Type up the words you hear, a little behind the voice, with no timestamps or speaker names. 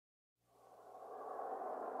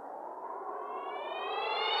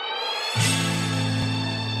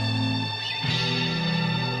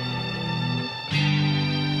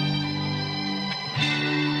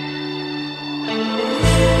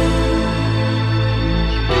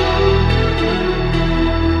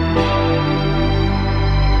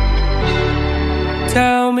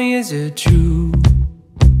me, is it true?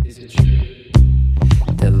 Is it true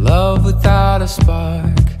that love without a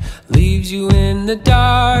spark leaves you in the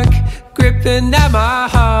dark, gripping at my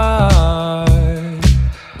heart,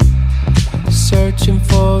 searching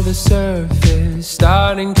for the surface,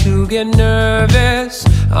 starting to get nervous.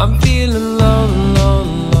 I'm feeling lonely.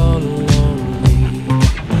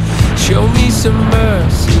 Show me some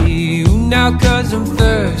mercy now, 'cause I'm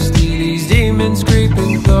thirsty. These demons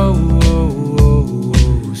creeping closer,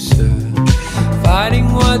 fighting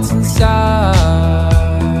what's inside.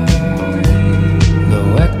 No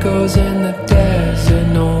echoes in the desert,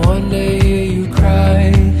 no one to hear you cry.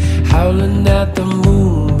 Howling at the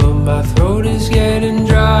moon, but my throat is getting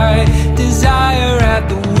dry. Desire at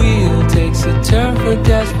the wheel takes a turn for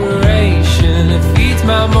desperation. It feeds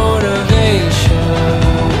my motivation.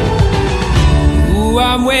 Ooh,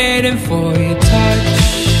 I'm waiting for your touch.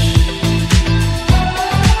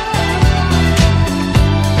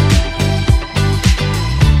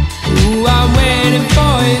 Ooh, I'm waiting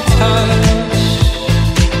for your touch.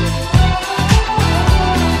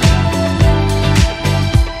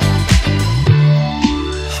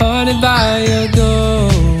 Haunted by your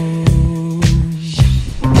ghost,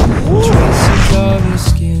 traces of your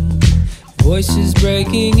skin, voices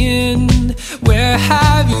breaking in. Where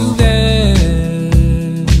have you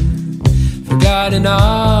been? Forgotten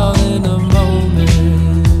all in a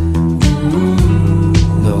moment.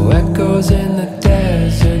 No echoes in the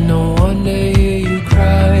desert, no one to hear you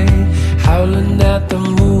cry. Howling at the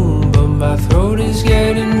moon, but my throat is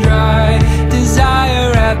getting dry.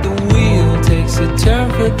 Desire at the wheel takes a turn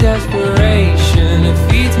for desperation. It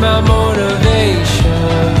feeds my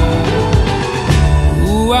motivation.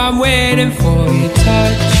 Ooh, I'm waiting for your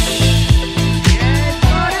touch.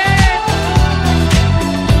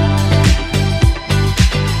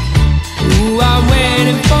 Ooh, I'm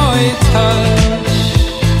waiting for your touch.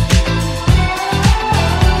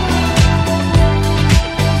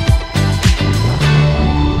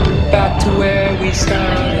 Back to where we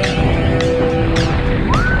started.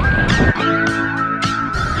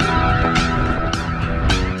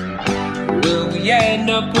 Will we end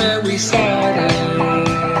up where we started?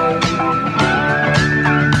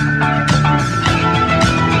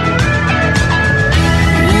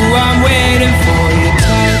 Ooh, I'm waiting for your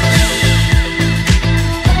touch.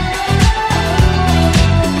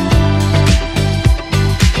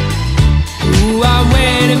 Ooh, I'm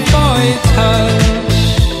waiting for your touch.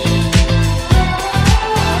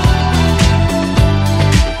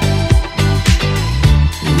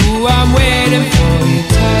 Ooh, I'm waiting for your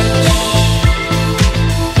touch.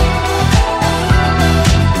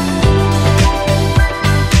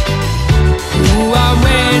 Ooh, I'm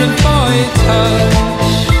waiting for your touch.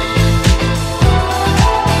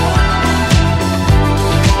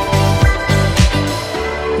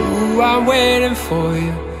 Ooh, I'm waiting for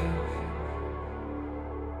you.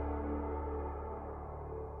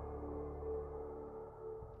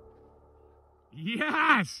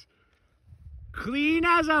 Yes! Clean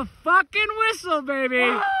as a fucking whistle,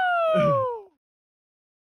 baby!